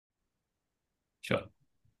Sure.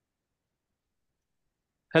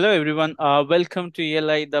 Hello, everyone. Welcome to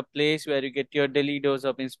ELI, the place where you get your daily dose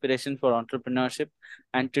of inspiration for entrepreneurship.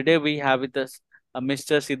 And today we have with us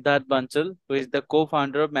Mr. Sidharth Bansal, who is the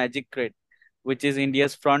co-founder of Magicrete, which is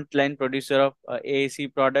India's frontline producer of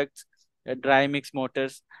AAC products, dry mix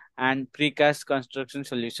motors, and precast construction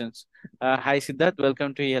solutions. Hi, Sidharth.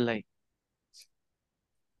 Welcome to ELI.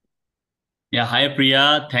 Yeah. Hi,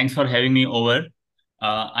 Priya. Thanks for having me over.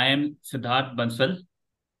 I am Sidharth Bansal,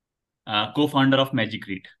 co-founder of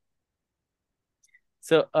Magicrete.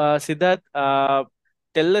 So, Siddharth,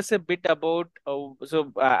 tell us a bit about.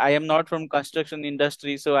 I am not from construction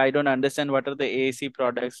industry, so I don't understand what are the AAC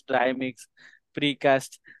products, dry mix,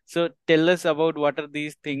 precast. So, tell us about what are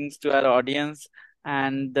these things to our audience,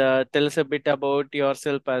 and tell us a bit about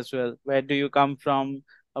yourself as well. Where do you come from?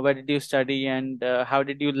 Where did you study, and how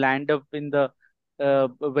did you land up in the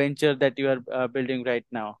venture that you are building right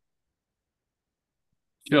now?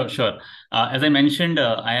 Sure, sure. As I mentioned,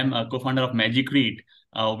 I am a co-founder of Magicrete.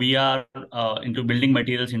 We are into building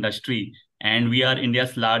materials industry, and we are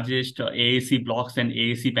India's largest AAC blocks and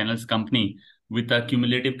AAC panels company with a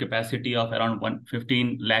cumulative capacity of around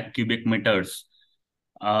 115 lakh cubic meters.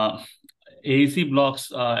 Uh, AEC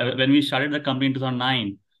blocks, when we started the company in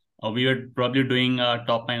 2009, we were probably doing a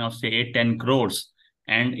top line of say 8-10 crores.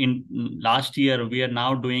 And in last year, we are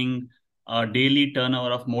now doing a daily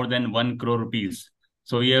turnover of more than 1 crore rupees.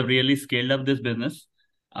 So we have really scaled up this business.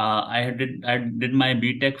 I did my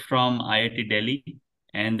BTech from IIT Delhi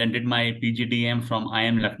and then did my PGDM from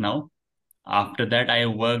IM Lucknow. After that, I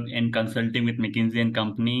worked in consulting with McKinsey and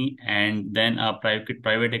Company and then a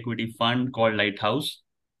private equity fund called Lighthouse.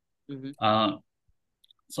 Mm-hmm. Uh,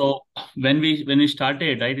 so when we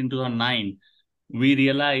started right in 2009, we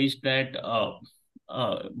realized that uh,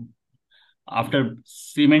 after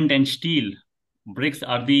cement and steel, bricks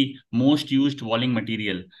are the most used walling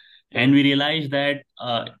material, and we realized that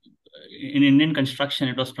in Indian construction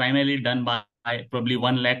it was primarily done by probably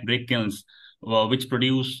 1 lakh brick kilns, which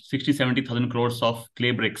produce 60-70,000 crores of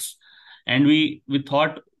clay bricks, and we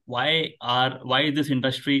thought why is this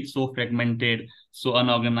industry so fragmented, so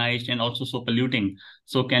unorganized, and also so polluting?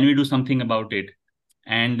 So can we do something about it?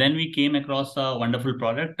 And then we came across a wonderful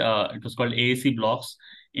product. It was called AAC blocks,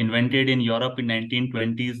 invented in Europe in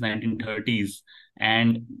 1920s, 1930s.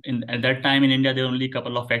 And at that time in India, there were only a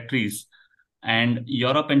couple of factories. And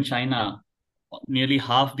Europe and China, nearly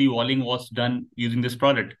half the walling was done using this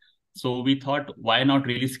product. So we thought, why not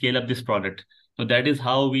really scale up this product? So that is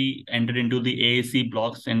how we entered into the AAC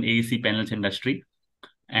blocks and AAC panels industry.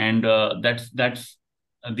 And that's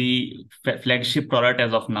the flagship product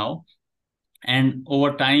as of now. And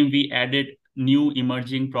over time we added new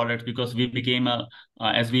emerging products because we became a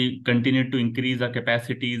as we continued to increase our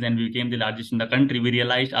capacities and we became the largest in the country, we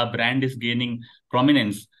realized our brand is gaining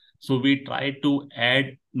prominence. So we tried to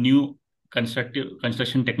add new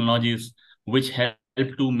construction technologies which help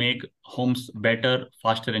to make homes better,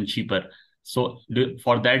 faster, and cheaper. So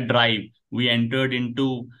for that drive we entered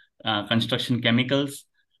into construction chemicals,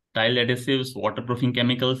 tile adhesives, waterproofing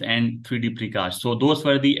chemicals, and 3D precast. So those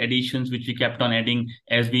were the additions which we kept on adding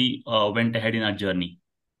as we went ahead in our journey.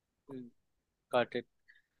 Mm. Got it.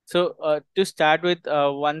 So, to start with,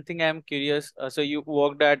 one thing I'm curious. So, you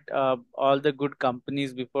worked at all the good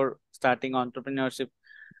companies before starting entrepreneurship.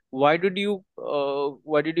 Why did you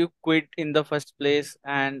quit in the first place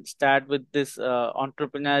and start with this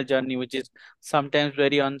entrepreneurial journey, which is sometimes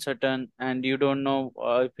very uncertain, and you don't know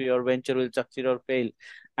if your venture will succeed or fail.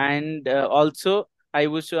 And also, I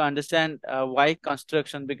wish to understand why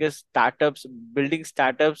construction, because building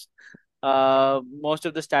startups, most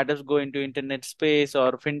of the startups go into internet space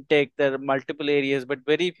or fintech. There are multiple areas, but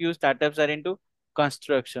very few startups are into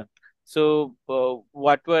construction. So,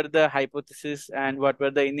 what were the hypotheses and what were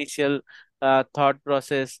the initial thought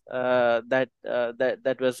process that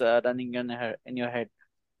was running in your head?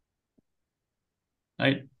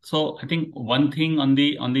 Right. So I think one thing on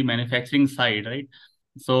the manufacturing side, right?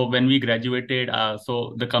 So when we graduated,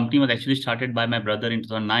 so the company was actually started by my brother in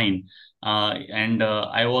 2009, and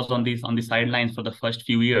I was on the sidelines for the first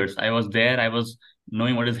few years. I was there, I was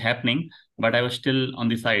knowing what is happening, but I was still on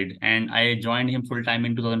the side, and I joined him full time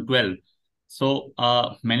in 2012. So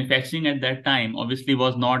manufacturing at that time obviously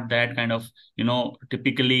was not that kind of,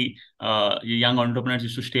 typically young entrepreneurs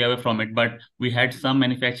used to stay away from it, but we had some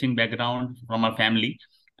manufacturing background from our family,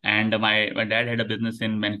 and my dad had a business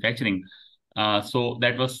in manufacturing. So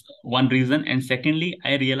that was one reason. And secondly,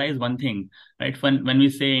 I realized one thing, right? When we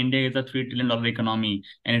say India is a $3 trillion economy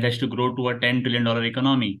and it has to grow to a $10 trillion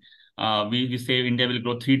economy, we say India will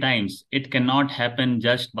grow three times. It cannot happen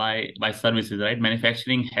just by services, right?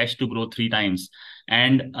 Manufacturing has to grow three times,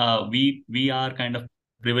 and we are kind of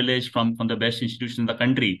privileged from the best institutions in the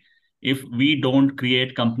country. If we don't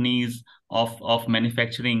create companies of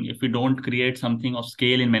manufacturing, if we don't create something of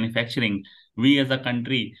scale in manufacturing, we as a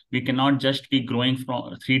country, we cannot just be growing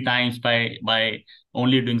from three times by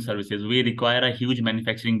only doing services. We require a huge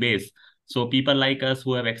manufacturing base. So people like us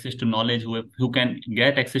who have access to knowledge, who can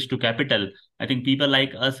get access to capital, I think people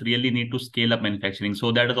like us really need to scale up manufacturing.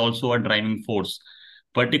 So that is also a driving force.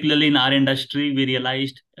 Particularly in our industry, we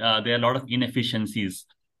realized there are a lot of inefficiencies.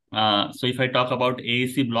 So if I talk about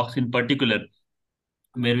AAC blocks in particular,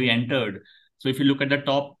 where we entered, so if you look at the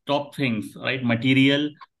top things, right, material,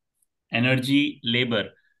 energy, labor,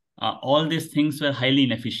 all these things were highly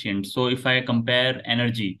inefficient. So if I compare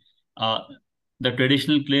energy, uh, the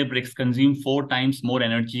traditional clay bricks consume four times more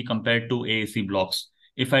energy compared to AAC blocks.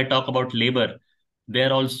 If I talk about labor,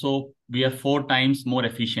 there also we are four times more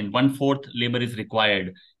efficient. One fourth labor is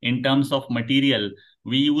required. In terms of material,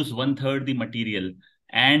 we use one third the material.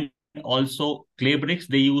 And also clay bricks,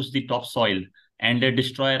 they use the topsoil and they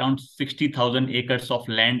destroy around 60,000 acres of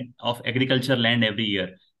land, of agriculture land every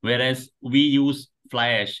year, whereas we use fly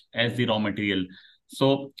ash as the raw material.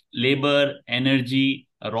 So labor, energy,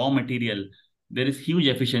 raw material, there is huge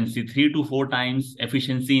efficiency, three to four times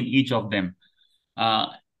efficiency in each of them. Uh,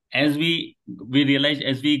 as we realize,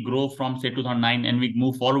 as we grow from say 2009 and we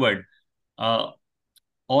move forward, uh,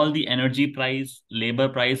 all the energy price, labor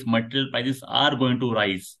price, material prices are going to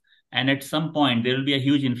rise. And at some point, there will be a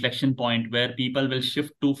huge inflection point where people will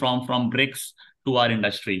shift to from bricks to our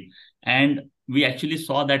industry. And we actually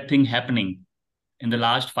saw that thing happening in the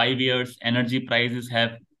last 5 years. Energy prices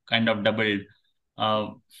have kind of doubled, uh,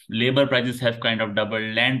 labor prices have kind of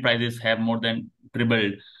doubled, land prices have more than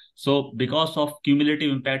tripled. So because of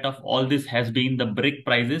cumulative impact of all this has been, the brick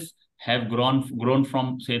prices have grown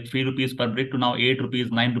from say 3 rupees per brick to now 8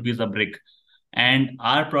 rupees, 9 rupees a brick. And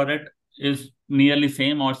our product is nearly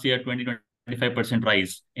same, or say a 20-25%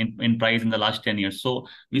 rise in price in the last 10 years. So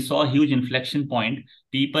we saw a huge inflection point.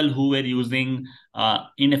 People who were using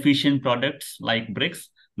inefficient products like bricks,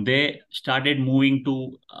 they started moving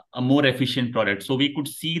to a more efficient product. So we could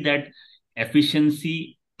see that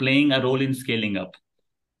efficiency playing a role in scaling up.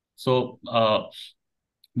 So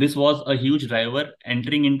this was a huge driver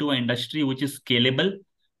entering into an industry which is scalable,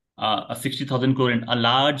 a 60,000 crore, a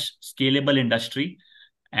large scalable industry,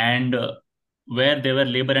 and where there were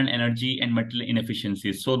labor and energy and material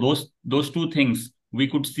inefficiencies. So those two things we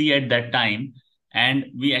could see at that time, and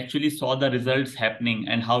we actually saw the results happening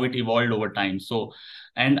and how it evolved over time. So,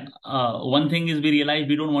 and one thing is we realized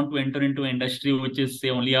we don't want to enter into an industry which is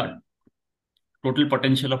say only a total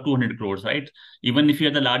potential of 200 crores, right? Even if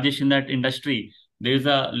you're the largest in that industry, there's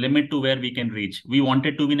a limit to where we can reach. We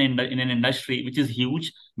wanted to be in an industry which is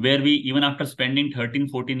huge, where we, even after spending 13,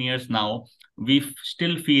 14 years now, we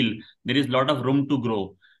still feel there is a lot of room to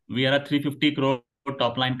grow. We are a 350 crore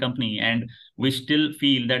top line company, and we still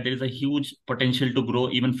feel that there is a huge potential to grow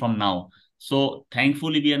even from now. So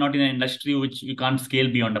thankfully, we are not in an industry which we can't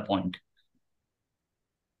scale beyond a point.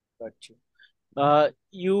 Got you.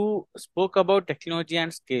 You spoke about technology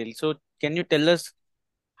and scale. So, can you tell us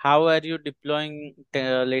how are you deploying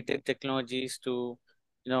latest technologies to,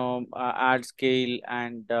 add scale,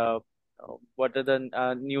 and what are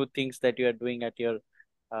the new things that you are doing at your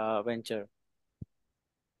venture?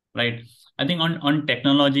 Right. I think on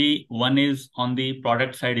technology, one is on the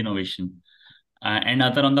product side innovation, and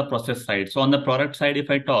other on the process side. So on the product side, if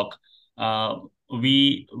I talk, uh,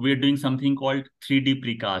 we're doing something called 3D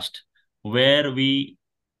precast, where we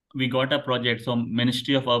got a project. So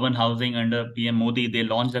Ministry of Urban Housing under PM Modi, they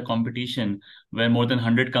launched a competition where more than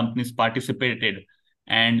 100 companies participated,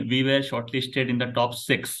 and we were shortlisted in the top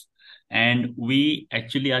six. And we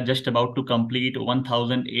actually are just about to complete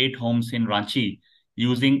 1,008 homes in Ranchi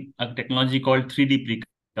using a technology called 3D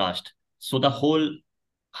precast. So the whole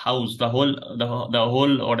house, the whole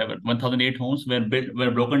whatever 1,008 homes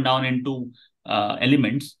were broken down into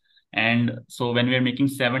elements. And so when we are making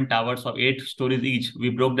seven towers of eight stories each, we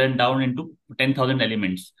broke them down into 10,000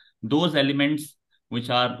 elements. Those elements, which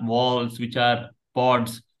are walls, which are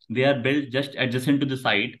pods, they are built just adjacent to the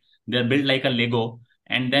site. They are built like a Lego,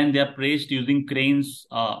 and then they are placed using cranes.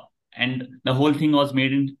 And the whole thing was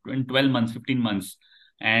made in 12 months, 15 months.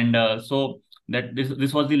 And so that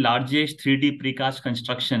this was the largest 3D precast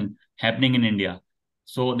construction happening in India.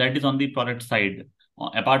 So that is on the product side.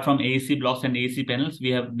 Apart from AEC blocks and AEC panels, we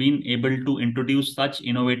have been able to introduce such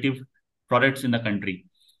innovative products in the country.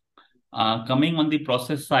 Coming on the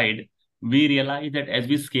process side, we realize that as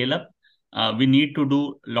we scale up, we need to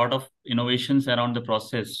do a lot of innovations around the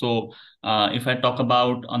process. So if I talk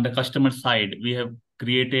about on the customer side, we have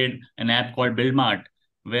created an app called BuildMart,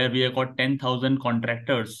 where we have got 10,000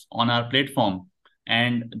 contractors on our platform,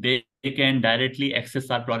 and they can directly access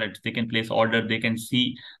our products. They can place order, they can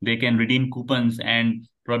see, they can redeem coupons, and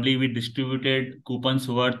probably we distributed coupons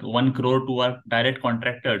worth 1 crore to our direct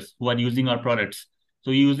contractors who are using our products.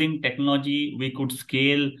 So using technology, we could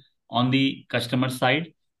scale on the customer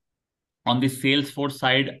side. On the Salesforce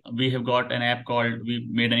side, we have got an app called, we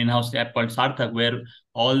made an in-house app called Sarthak, where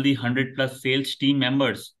all the 100 plus sales team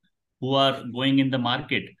members who are going in the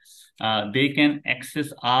market, they can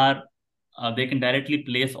access our, they can directly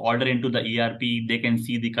place order into the ERP, they can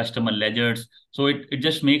see the customer ledgers. So it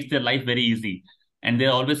just makes their life very easy. And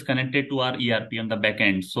they're always connected to our ERP on the back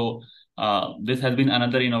end. So this has been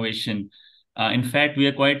another innovation. In fact, we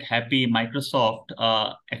are quite happy. Microsoft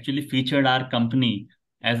actually featured our company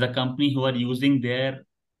as a company who are using their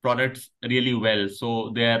products really well.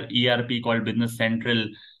 So their ERP called Business Central,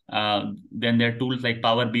 then their tools like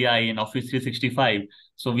Power BI and Office 365.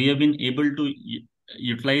 So we have been able to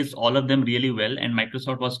utilize all of them really well, and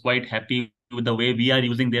Microsoft was quite happy with the way we are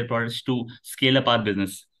using their products to scale up our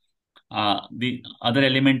business. The other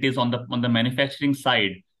element is on the manufacturing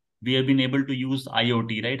side. We have been able to use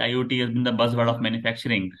IoT, right? IoT has been the buzzword of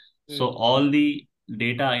manufacturing. So Mm. all the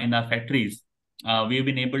data in our factories, we have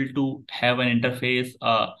been able to have an interface,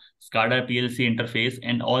 SCADA PLC interface,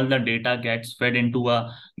 and all the data gets fed into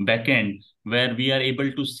a backend where we are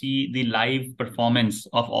able to see the live performance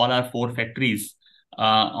of all our four factories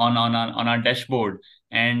on our dashboard,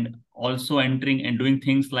 and also entering and doing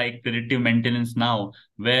things like predictive maintenance now,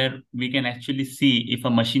 where we can actually see if a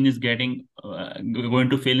machine is getting going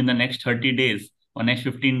to fail in the next 30 days or next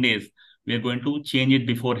 15 days. We are going to change it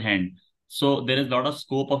beforehand. So there is a lot of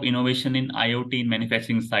scope of innovation in IoT in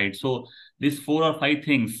manufacturing side. So these four or five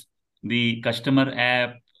things, the customer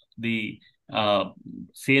app, the uh,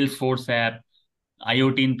 Salesforce app,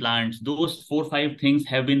 IoT in plants, those four, five things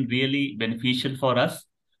have been really beneficial for us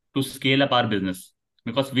to scale up our business,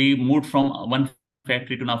 because we moved from one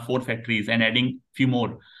factory to now four factories and adding few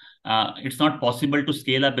more. It's not possible to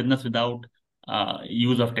scale our business without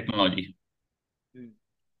use of technology. Mm.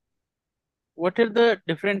 What are the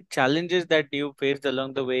different challenges that you faced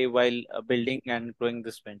along the way while building and growing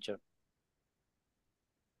this venture?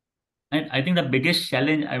 And I think the biggest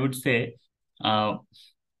challenge, I would say, uh,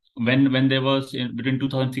 when there was between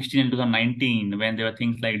 2016 and 2019, when there were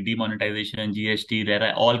things like demonetization, GST,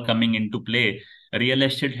 RERA, all coming into play, real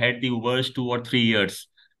estate had the worst 2 or 3 years.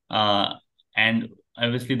 And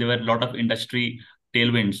obviously there were a lot of industry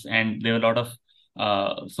tailwinds, and there were a lot of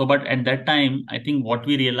but at that time, I think what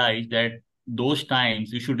we realized that those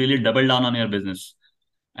times you should really double down on your business.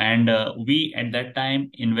 And we at that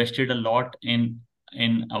time invested a lot in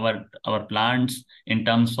our plants, in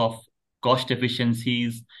terms of cost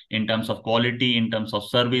efficiencies, in terms of quality, in terms of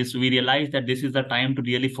service. We realized that this is the time to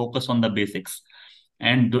really focus on the basics.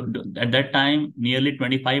 And at that time, nearly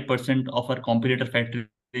 25% of our competitor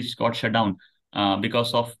factories got shut down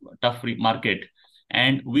because of tough market,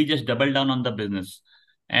 and we just doubled down on the business.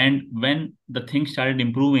 And when the things started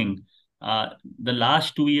improving, uh, the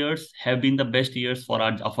last 2 years have been the best years for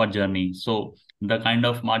our journey. So the kind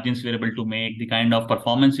of margins we were able to make, the kind of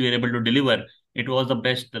performance we were able to deliver, it was the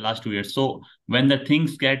best the last 2 years. So when the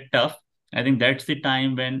things get tough, I think that's the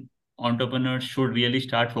time when entrepreneurs should really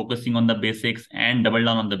start focusing on the basics and double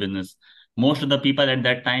down on the business. Most of the people at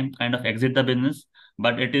that time kind of exit the business,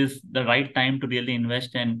 but it is the right time to really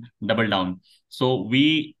invest and double down. So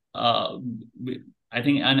I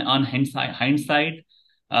think on hindsight,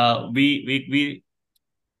 we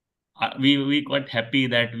quite happy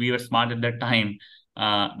that we were smart at that time.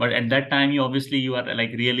 But at that time, you are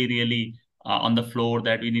like really on the floor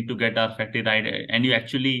that we need to get our factory right, and you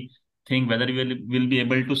actually think whether you will be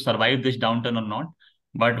able to survive this downturn or not.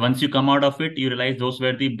 But once you come out of it, you realize those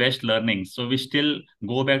were the best learnings. So we still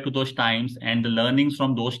go back to those times, and the learnings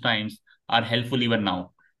from those times are helpful even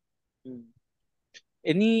now. Mm.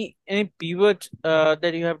 Any pivot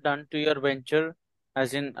that you have done to your venture,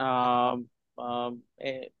 as in I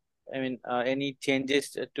mean any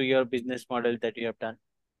changes to your business model that you have done?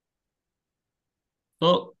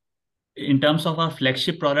 So in terms of our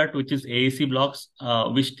flagship product, which is AAC blocks,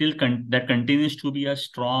 we still that continues to be a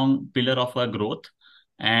strong pillar of our growth.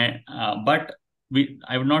 And but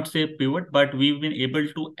I would not say pivot, but we've been able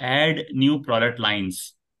to add new product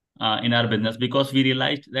lines in our business, because we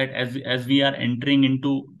realized that as we are entering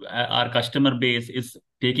into our customer base is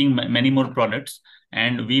taking many more products,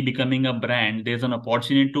 and we becoming a brand, there's an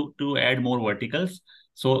opportunity to add more verticals.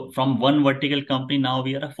 So from one vertical company, now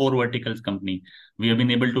we are a four verticals company. We have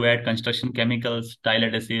been able to add construction chemicals, tile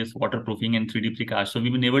adhesives, waterproofing, and 3D precast. So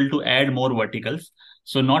we've been able to add more verticals.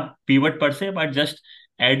 So not pivot per se, but just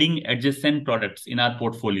adding adjacent products in our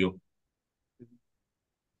portfolio.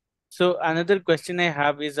 So another question I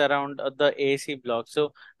have is around the AC blocks.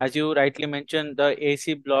 So as you rightly mentioned, the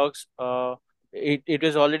AC blocks, it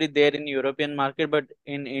was already there in European market, but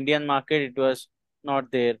in Indian market it was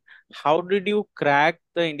not there. How did you crack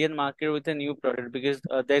the Indian market with a new product? Because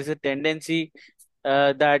there's a tendency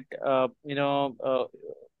that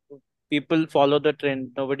people follow the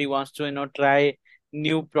trend. Nobody wants to try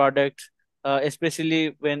new products,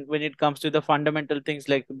 especially when it comes to the fundamental things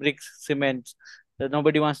like bricks, cements.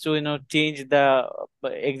 Nobody wants to change the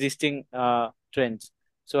existing trends.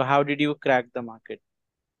 So how did you crack the market?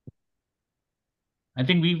 I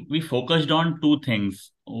think we focused on two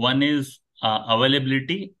things. One is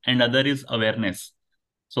availability, and other is awareness.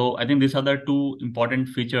 So I think these are the two important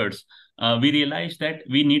features. We realized that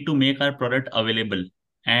we need to make our product available,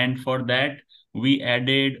 and for that we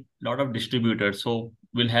added a lot of distributors. So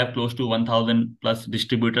we'll have close to 1,000 plus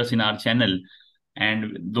distributors in our channel,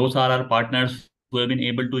 and those are our partners who have been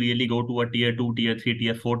able to really go to a tier 2, tier 3,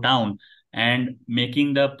 tier 4 town and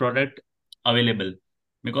making the product available.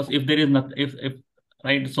 Because if there is not, if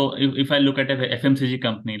right, so if I look at a FMCG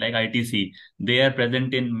company like ITC, they are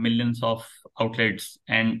present in millions of outlets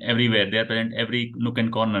and everywhere. They are present every nook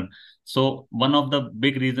and corner. So one of the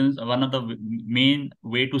big reasons, one of the main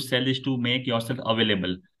way to sell is to make yourself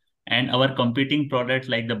available. And our competing products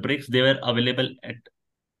like the bricks, they were available at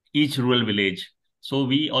each rural village. So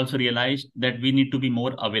we also realized that we need to be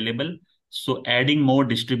more available. So adding more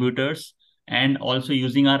distributors and also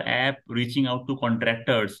using our app, reaching out to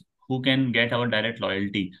contractors who can get our direct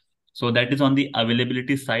loyalty. So that is on the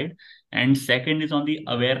availability side. And second is on the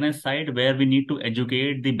awareness side, where we need to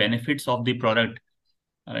educate the benefits of the product.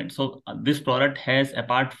 All right. So this product has,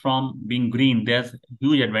 apart from being green, there's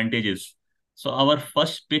huge advantages. So our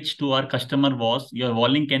first pitch to our customer was your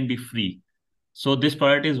walling can be free. So this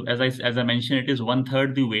product is, as I mentioned, it is one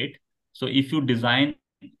third the weight. So if you design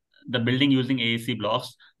the building using AAC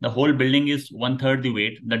blocks, the whole building is one third the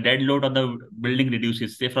weight. The dead load of the building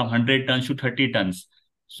reduces, say from 100 tons to 30 tons.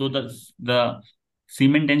 So the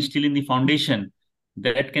cement and steel in the foundation,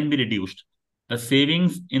 that can be reduced. The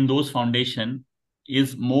savings in those foundation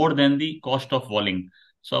is more than the cost of walling.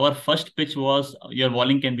 So our first pitch was your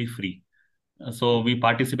walling can be free. So we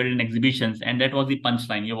participated in exhibitions, and that was the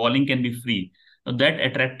punchline. Your walling can be free. So that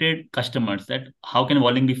attracted customers. That how can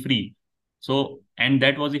walling be free? So and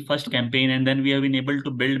that was the first campaign, and then we have been able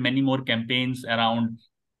to build many more campaigns around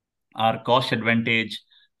our cost advantage,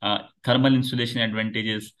 thermal insulation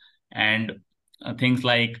advantages, and things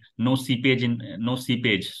like no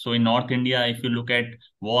seepage. So in North India, if you look at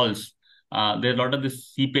walls, there's a lot of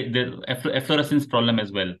this seepage, the efflorescence problem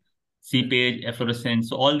as well. Seepage, efflorescence.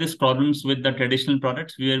 So all these problems with the traditional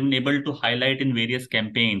products, we have been able to highlight in various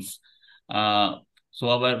campaigns. Uh,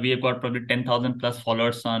 so we have got probably 10,000 plus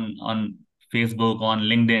followers on Facebook, on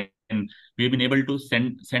LinkedIn. We've been able to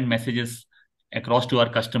send messages across to our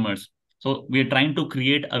customers. So we are trying to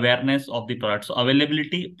create awareness of the product. So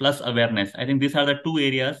availability plus awareness. I think these are the two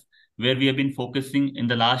areas where we have been focusing in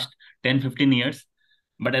the last 10, 15 years.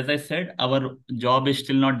 But as I said, our job is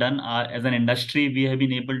still not done. As an industry, we have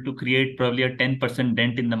been able to create probably a 10%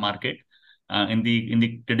 dent in the market, in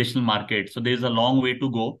the traditional market. So there is a long way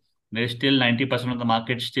to go. There is still 90% of the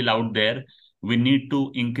market still out there. We need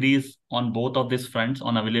to increase on both of these fronts,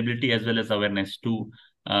 on availability as well as awareness, to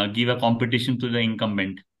give a competition to the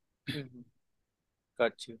incumbent. Mhm.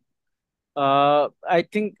 Got you. I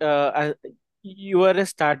think you are a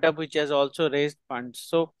startup which has also raised funds.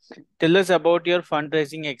 So tell us about your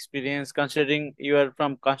fundraising experience, considering you are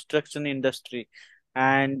from construction industry.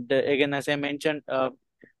 And again, as I mentioned,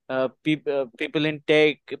 people in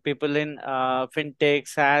tech, people in fintech,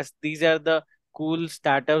 SaaS, these are the cool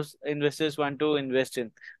startups investors want to invest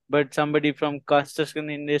in. But somebody from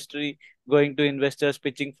construction industry going to investors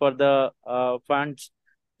pitching for the funds,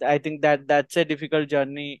 I think that's a difficult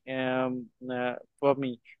journey for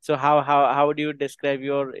me. So how would you describe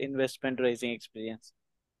your investment raising experience?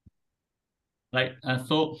 Right.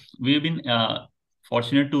 So we've been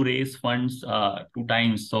fortunate to raise funds two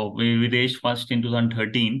times. So we raised first in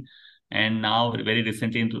 2013, and now very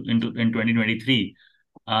recently in 2023.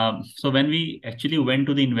 So when we actually went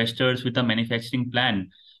to the investors with a manufacturing plan,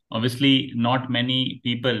 obviously not many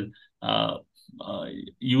people uh, uh,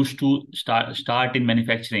 used to start in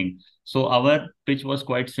manufacturing. So our pitch was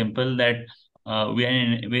quite simple, that we are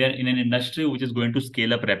in an industry which is going to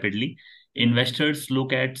scale up rapidly, investors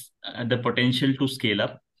look at the potential to scale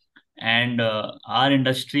up. And our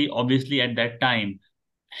industry, obviously, at that time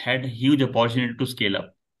had huge opportunity to scale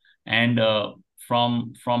up. And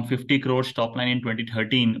from 50 crores top line in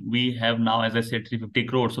 2013, we have now, as I said, 350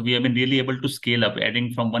 crores. So we have been really able to scale up,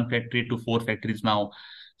 adding from one factory to four factories now.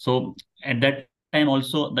 So at that time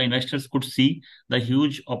also, the investors could see the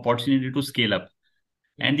huge opportunity to scale up.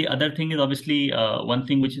 And the other thing is, obviously, one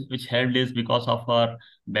thing which helped is because of our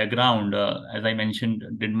background. As I mentioned,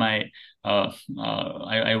 did my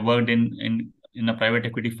I worked in a private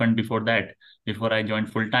equity fund before that, before I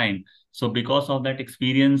joined full time. So because of that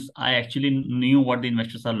experience, I actually knew what the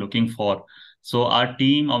investors are looking for. So our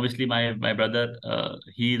team, obviously, my brother,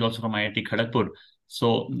 he is also from IIT Kharagpur.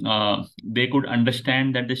 So they could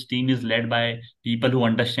understand that this team is led by people who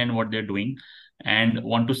understand what they're doing and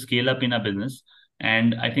want to scale up in a business.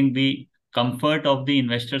 And I think the comfort of the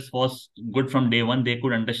investors was good from day one. They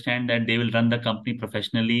could understand that they will run the company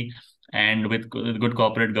professionally and with good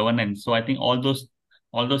corporate governance. So I think all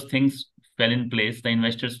those things fell in place. The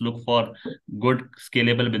investors look for good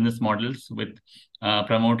scalable business models with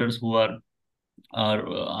promoters who are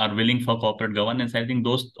willing for corporate governance. I think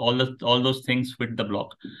all those things fit the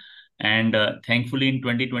block. And thankfully, in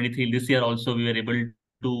 2023, this year also, we were able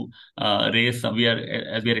to raise. We are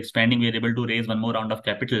As we are expanding, we are able to raise one more round of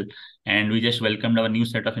capital, and we just welcomed our new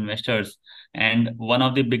set of investors. And one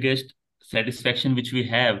of the biggest satisfaction which we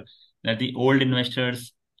have, that the old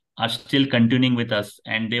investors are still continuing with us,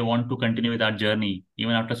 and they want to continue with our journey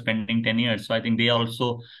even after spending 10 years. So I think they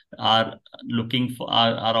also are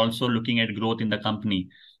are also looking at growth in the company.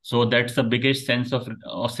 So that's the biggest sense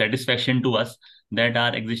of satisfaction to us, that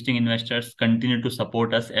our existing investors continue to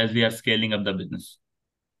support us as we are scaling up the business.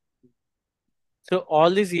 So all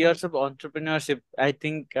these years of entrepreneurship, I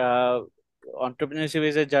think entrepreneurship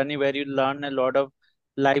is a journey where you learn a lot of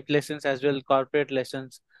life lessons as well, corporate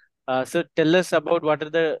lessons. So tell us about what are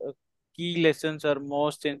the key lessons or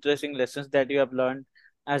most interesting lessons that you have learned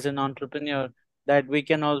as an entrepreneur that we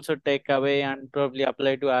can also take away and probably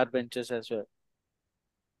apply to our ventures as well.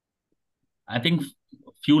 I think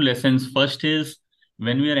few lessons. First is,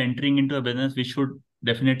 when we are entering into a business, we should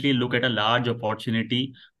definitely look at a large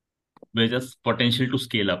opportunity with just potential to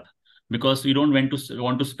scale up, because you don't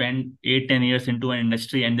want to spend 8-10 years into an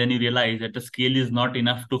industry and then you realize that the scale is not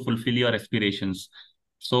enough to fulfill your aspirations.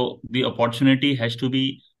 So the opportunity has to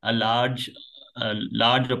be a large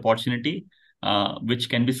opportunity, which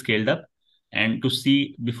can be scaled up, and to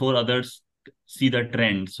see before others see the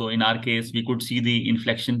trend. So in our case, we could see the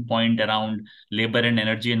inflection point around labor and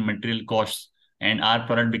energy and material costs, and our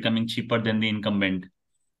product becoming cheaper than the incumbent.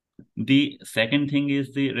 The second thing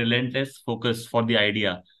is the relentless focus for the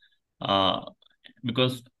idea, uh,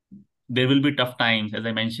 because there will be tough times. As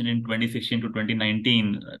I mentioned, in 2016 to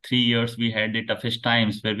 2019, 3 years, we had the toughest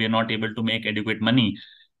times where we are not able to make adequate money.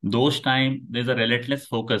 Those time, there's a relentless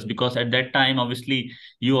focus, because at that time, obviously,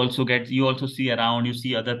 you also see around, you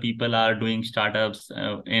see other people are doing startups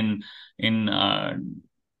in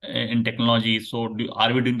in technology. So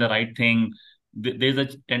are we doing the right thing? There's a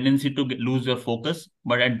tendency to lose your focus,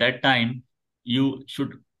 but at that time, you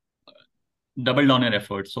should double down your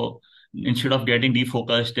effort. So instead of getting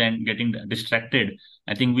defocused and getting distracted,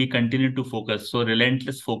 I think we continue to focus. So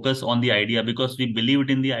relentless focus on the idea, because we believed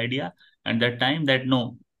in the idea at that time, that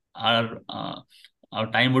no, our uh, our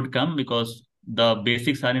time would come, because the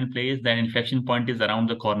basics are in place, the inflection point is around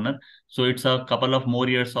the corner. So it's a couple of more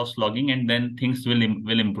years of slogging, and then things will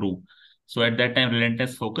improve. So at that time,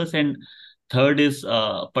 relentless focus. And third is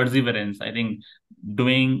perseverance. I think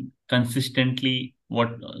doing consistently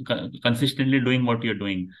doing what you're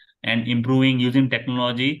doing, and improving, using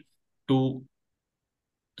technology to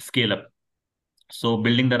scale up. So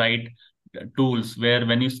building the right tools, where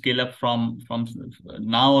when you scale up from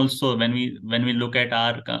now also, when we look at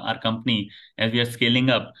our company as we are scaling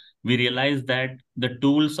up, we realize that the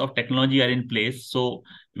tools of technology are in place. So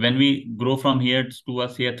when we grow from here to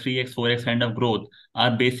us here 3x 4x kind of growth,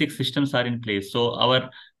 our basic systems are in place, so our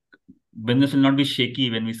business will not be shaky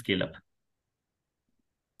when we scale up.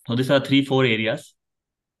 So these are 3-4 areas.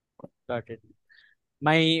 Got it.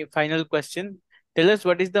 My final question. Tell us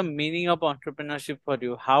what is the meaning of entrepreneurship for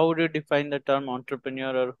you? How would you define the term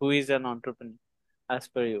entrepreneur or who is an entrepreneur as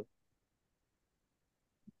per you?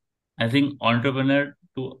 I think entrepreneur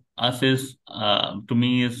to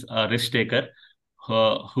me is a risk taker,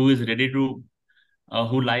 who is ready to,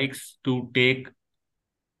 who likes to take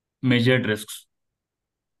measured risks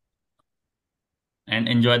and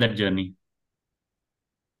enjoy that journey.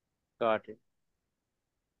 Got it.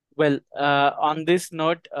 Well, on this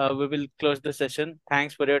note, we will close the session.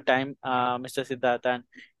 Thanks for your time, Mr. Siddharth, and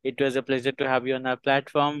it was a pleasure to have you on our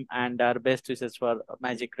platform. And our best wishes for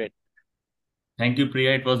Magicrete. Thank you,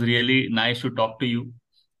 Priya. It was really nice to talk to you.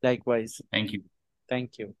 Likewise. Thank you.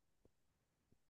 Thank you.